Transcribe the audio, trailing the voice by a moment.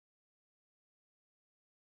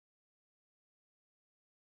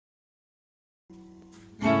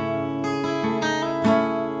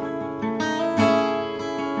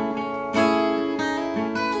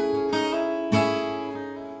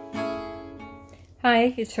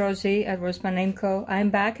Hi, it's Rosie at RoseByNameCo.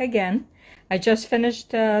 I'm back again. I just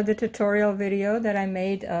finished the tutorial video that I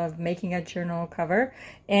made of making a journal cover,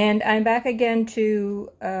 and I'm back again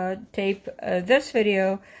to tape this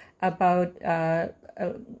video about a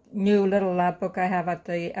new little lap book I have at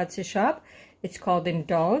the Etsy shop. It's called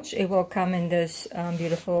Indulge. It will come in this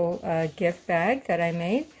beautiful gift bag that I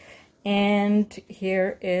made. And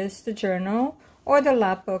here is the journal, or the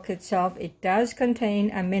lap book itself. It does contain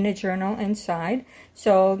a mini journal inside.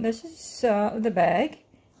 So this is the bag,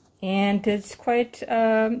 and it's quite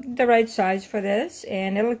the right size for this,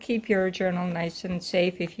 and it'll keep your journal nice and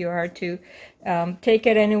safe if you are to take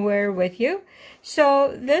it anywhere with you.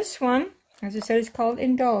 So this one, as I said, is called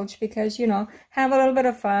Indulge because, you know, have a little bit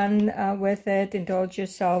of fun with it, indulge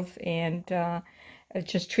yourself, and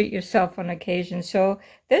just treat yourself on occasion. So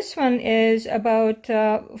this one is about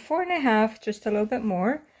 4.5, just a little bit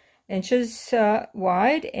more, inches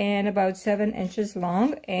wide and about 7 inches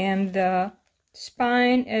long, and the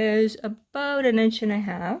spine is about 1.5 inches,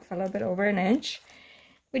 a little bit over 1 inch.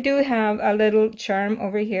 We do have a little charm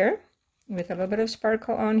over here with a little bit of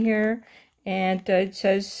sparkle on here, and it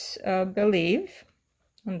says believe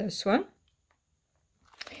on this one,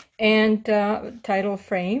 and title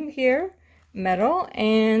frame here, metal,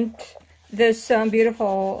 and this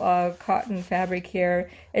beautiful cotton fabric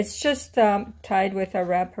here. It's just tied with a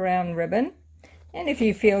wraparound ribbon, and if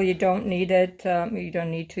you feel you don't need it, you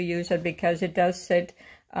don't need to use it because it does sit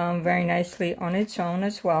very nicely on its own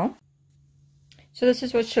as well. So this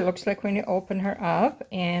is what she looks like when you open her up,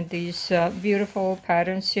 and these beautiful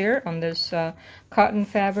patterns here on this cotton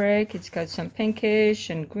fabric. It's got some pinkish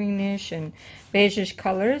and greenish and beigeish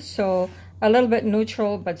colors, so a little bit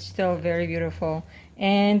neutral but still very beautiful.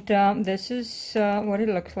 And this is what it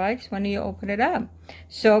looks like when you open it up.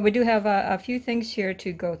 So we do have a few things here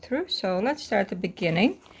to go through, so let's start at the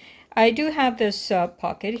beginning. I do have this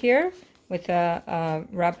pocket here with a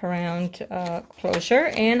wraparound closure,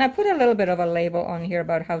 and I put a little bit of a label on here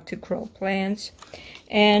about how to grow plants.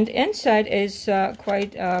 And inside is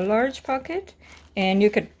quite a large pocket, and you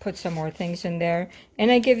could put some more things in there.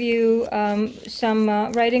 And I give you some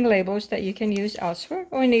writing labels that you can use elsewhere,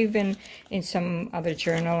 or even in some other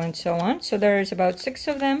journal and so on. So there's about 6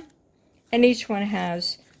 of them, and each one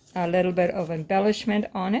has a little bit of embellishment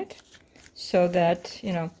on it, so that,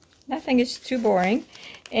 you know, nothing is too boring.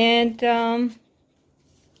 And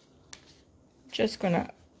just gonna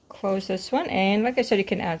close this one, and like I said, you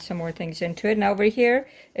can add some more things into it. Now over here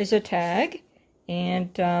is a tag,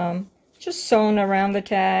 and just sewn around the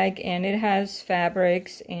tag, and it has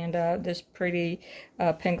fabrics and this pretty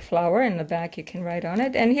pink flower in the back. You can write on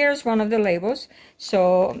it. And here's one of the labels.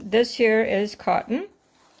 So this here is cotton,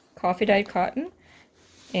 coffee dyed cotton,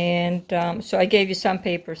 and so I gave you some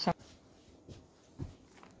paper.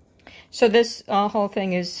 So this whole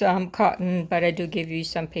thing is cotton, but I do give you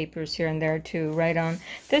some papers here and there to write on.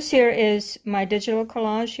 This here is my digital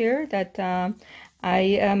collage here that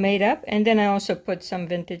I made up, and then I also put some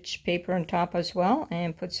vintage paper on top as well,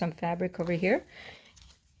 and put some fabric over here.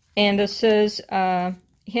 And this is a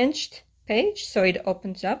hinged page, so it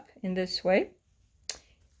opens up in this way.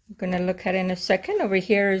 I'm going to look at it in a second. Over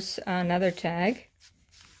here is another tag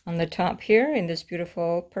on the top here in this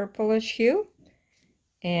beautiful purplish hue,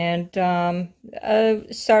 and a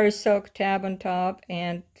sari silk tab on top,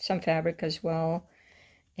 and some fabric as well,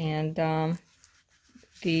 and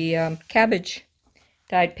the cabbage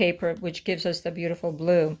dyed paper, which gives us the beautiful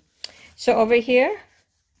blue. So over here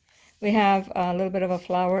we have a little bit of a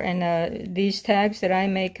flower, and these tags that I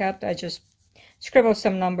make up, I just scribble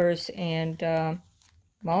some numbers, and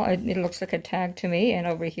well, it looks like a tag to me. And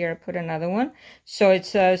over here I put another one, so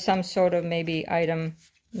it's some sort of maybe item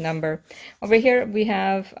number. Over here we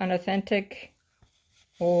have an authentic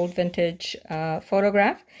old vintage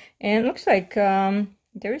photograph, and it looks like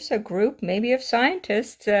there's a group maybe of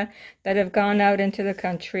scientists that have gone out into the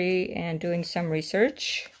country and doing some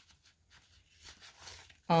research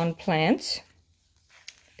on plants.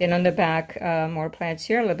 Then on the back, more plants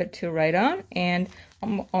here, a little bit to write on, and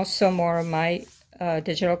also more of my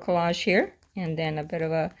digital collage here, and then a bit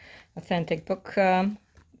of a authentic book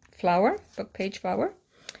flower, book page flower.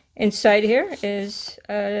 Inside here is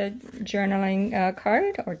a journaling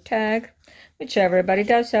card or tag, whichever, but it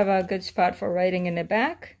does have a good spot for writing in the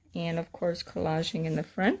back, and of course collaging in the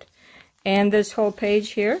front. And this whole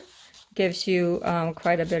page here gives you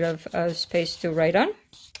quite a bit of space to write on.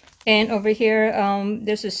 And over here,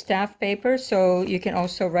 this is staff paper, so you can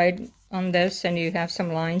also write on this, and you have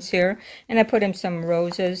some lines here. And I put in some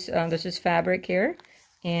roses. This is fabric here,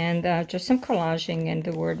 and just some collaging and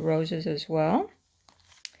the word roses as well.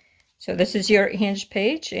 So this is your hinged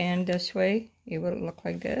page, and this way it will look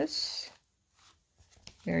like this.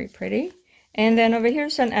 Very pretty. And then over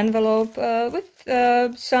here's an envelope with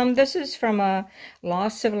this is from a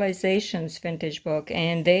Lost Civilizations vintage book,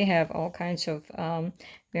 and they have all kinds of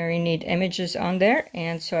very neat images on there.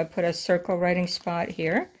 And so I put a circle writing spot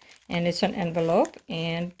here, and it's an envelope.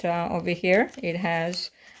 And over here it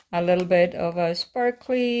has a little bit of a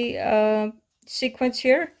sparkly sequence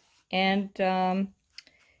here, and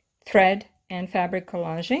thread and fabric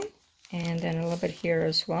collaging, and then a little bit here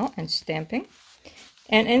as well, and stamping.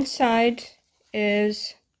 And inside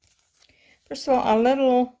is, first of all, a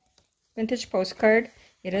little vintage postcard.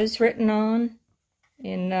 It is written on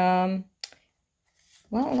in,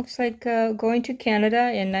 well, it looks like going to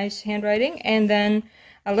Canada in nice handwriting. And then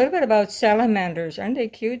a little bit about salamanders. Aren't they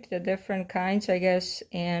cute? The different kinds, I guess.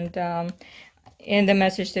 And in the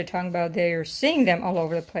message they're talking about they're seeing them all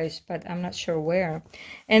over the place, but I'm not sure where.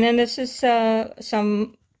 And then this is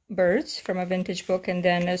some birds from a vintage book, and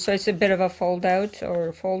then so it's a bit of a fold out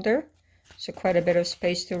or folder, so quite a bit of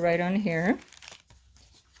space to write on here.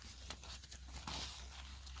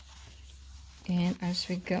 And as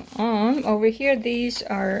we go on over here, these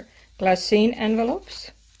are glassine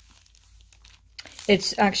envelopes.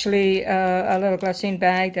 It's actually a little glassine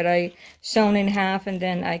bag that I sewn in half, and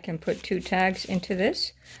then I can put 2 tags into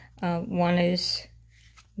this. One is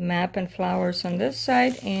map and flowers on this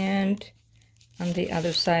side, and on the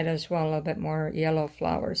other side as well, a little bit more yellow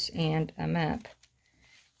flowers and a map.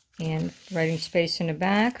 And writing space in the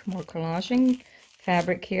back, more collaging,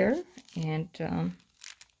 fabric here. And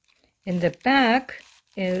in the back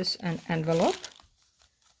is an envelope,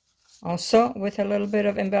 also with a little bit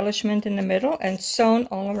of embellishment in the middle and sewn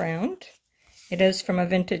all around. It is from a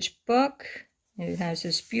vintage book. It has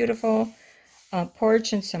this beautiful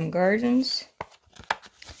porch and some gardens.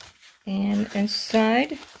 And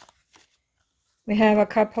inside we have a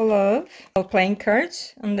couple of playing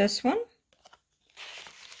cards on this one,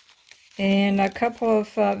 and a couple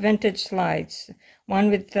of vintage slides. One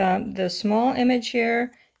with the small image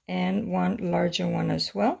here, and one larger one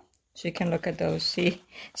as well. So you can look at those, see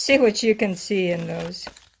what you can see in those.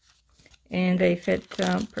 And they fit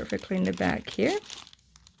perfectly in the back here.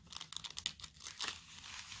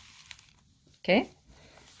 Okay.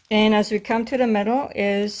 And as we come to the middle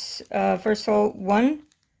is, first of all, one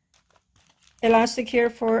elastic here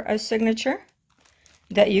for a signature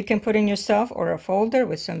that you can put in yourself, or a folder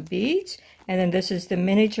with some beads. And then this is the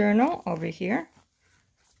mini journal over here,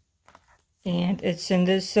 and it's in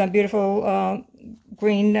this beautiful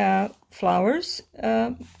green flowers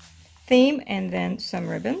theme, and then some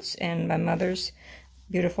ribbons, and my mother's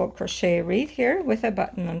beautiful crochet wreath here with a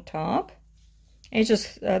button on top. And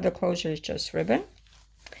just the closure is just ribbon.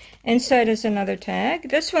 Inside is another tag.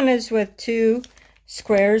 This one is with 2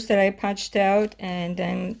 squares that I punched out, and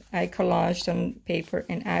then I collaged on paper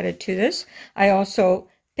and added to this. I also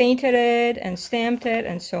painted it and stamped it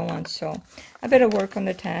and so on. So a bit of work on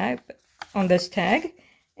the tag, on this tag.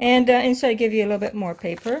 And inside I give you a little bit more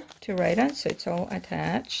paper to write on, so it's all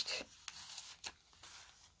attached.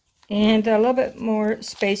 And a little bit more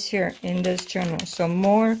space here in this journal, so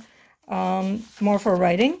more for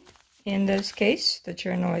writing in this case, the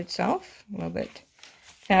journal itself. A little bit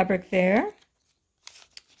fabric there.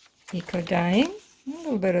 Eco dyeing, a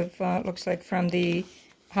little bit of looks like from the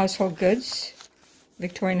household goods,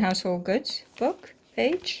 Victorian household goods book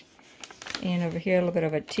page. And over here a little bit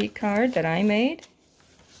of a tea card that I made.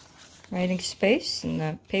 Writing space and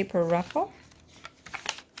the paper ruffle.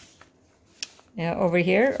 Over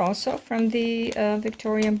here also from the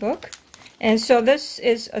Victorian book. And so this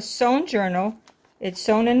is a sewn journal. It's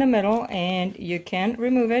sewn in the middle, and you can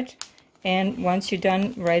remove it. And once you're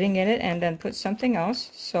done writing in it, and then put something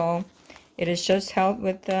else. So it is just held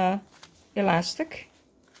with the elastic.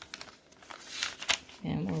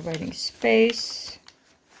 And we're writing space,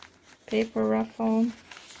 paper ruffle,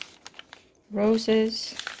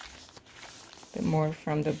 roses, a bit more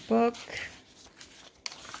from the book,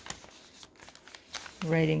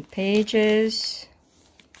 writing pages,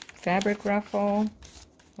 fabric ruffle,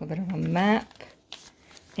 a little bit of a map,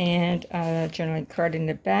 and a journaling card in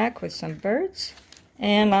the back with some birds,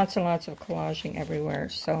 and lots and lots of collaging everywhere.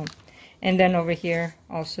 So, and then over here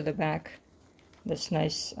also the back, this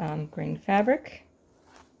nice green fabric.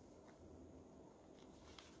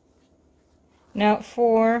 Now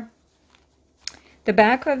for the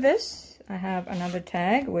back of this, I have another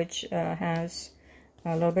tag which has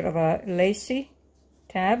a little bit of a lacy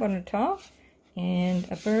tab on the top, and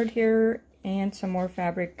a bird here, and some more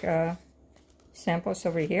fabric samples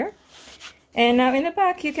over here. And now in the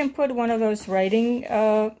back you can put one of those writing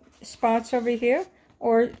spots over here,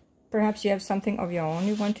 or perhaps you have something of your own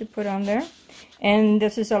you want to put on there. And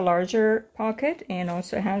this is a larger pocket and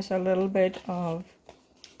also has a little bit of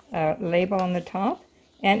label on the top.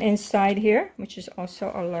 And inside here, which is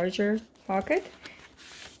also a larger pocket,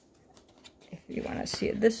 if you want to see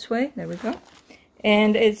it this way, there we go.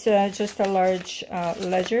 And it's just a large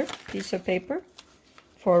ledger piece of paper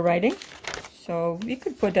for writing. So you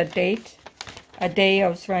could put a day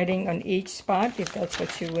of writing on each spot if that's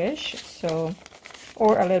what you wish. So,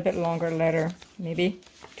 or a little bit longer letter, maybe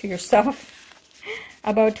to yourself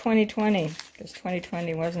about 2020, because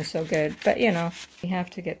 2020 wasn't so good. But you know, we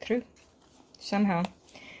have to get through somehow.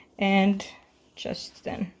 And just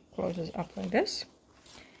then closes up like this.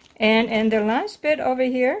 And the last bit over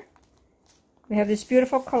here, we have this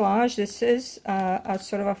beautiful collage. This is a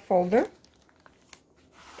sort of a folder.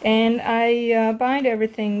 And I bind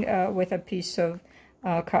everything with a piece of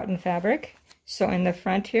cotton fabric. So in the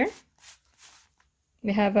front here,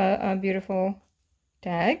 we have a beautiful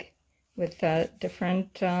tag with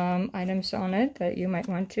different items on it that you might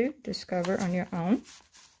want to discover on your own.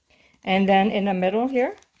 And then in the middle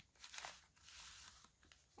here,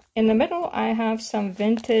 I have some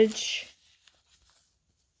vintage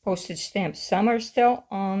postage stamps. Some are still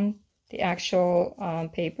on the actual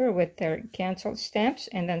paper with their canceled stamps,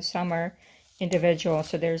 and then some are individual.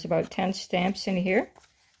 So there's about 10 stamps in here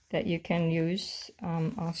that you can use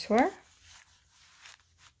elsewhere.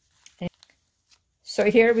 So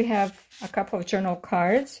here we have a couple of journal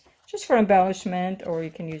cards just for embellishment, or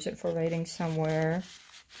you can use it for writing somewhere.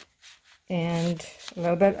 And a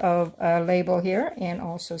little bit of a label here, and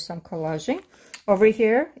also some collaging. Over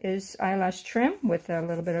here is eyelash trim with a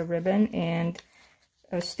little bit of ribbon and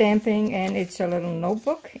stamping, and it's a little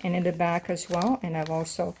notebook, and in the back as well. And I've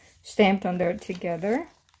also stamped on there together.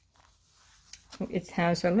 It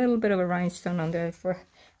has a little bit of a rhinestone on there for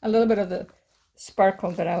a little bit of the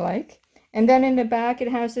sparkle that I like. And then in the back, it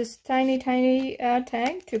has this tiny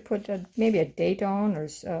tag to put maybe a date on, or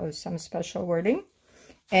some special wording.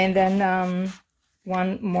 And then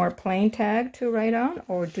one more plain tag to write on,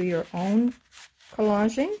 or do your own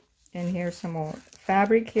collaging. And here's some more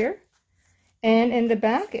fabric here. And in the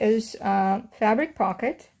back is a fabric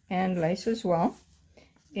pocket and lace as well.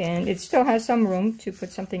 And it still has some room to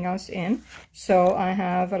put something else in. So I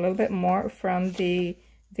have a little bit more from the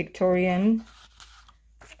Victorian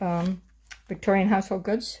Household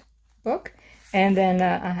Goods book. And then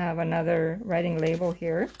I have another writing label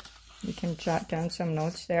here. You can jot down some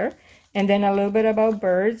notes there. And then a little bit about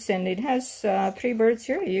birds. And it has 3 birds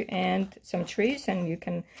here and some trees. And you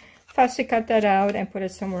can fussy cut that out and put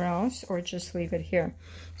it somewhere else, or just leave it here.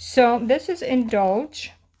 So this is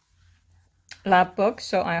Indulge Lapbook.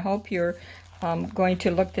 So I hope you're going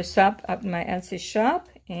to look this up at my Etsy shop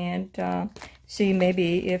and see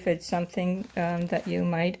maybe if it's something that you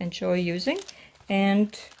might enjoy using.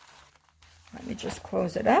 And let me just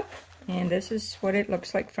close it up. And this is what it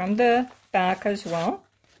looks like from the back as well.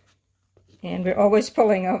 And we're always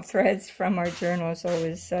pulling out threads from our journals,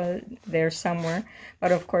 always there somewhere.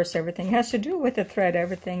 But of course, everything has to do with the thread.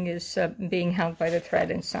 Everything is being held by the thread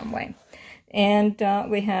in some way. And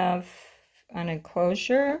we have an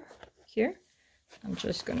enclosure here. I'm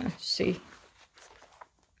just going to see.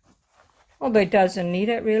 Although it doesn't need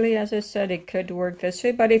it really, as I said, it could work this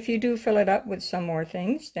way. But if you do fill it up with some more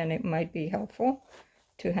things, then it might be helpful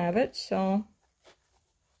to have it. So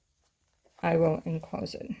I will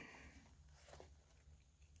enclose it.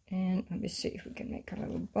 And let me see if we can make a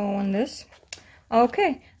little bow on this.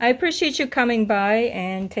 Okay, I appreciate you coming by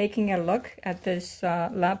and taking a look at this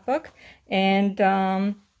lapbook.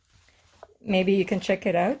 And maybe you can check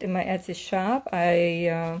it out in my Etsy shop.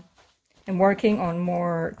 I am working on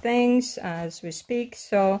more things as we speak.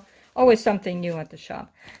 So always something new at the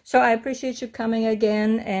shop. So I appreciate you coming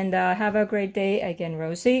again. And have a great day. Again,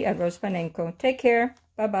 Rosie at RoseByNameCo. Take care.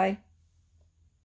 Bye-bye.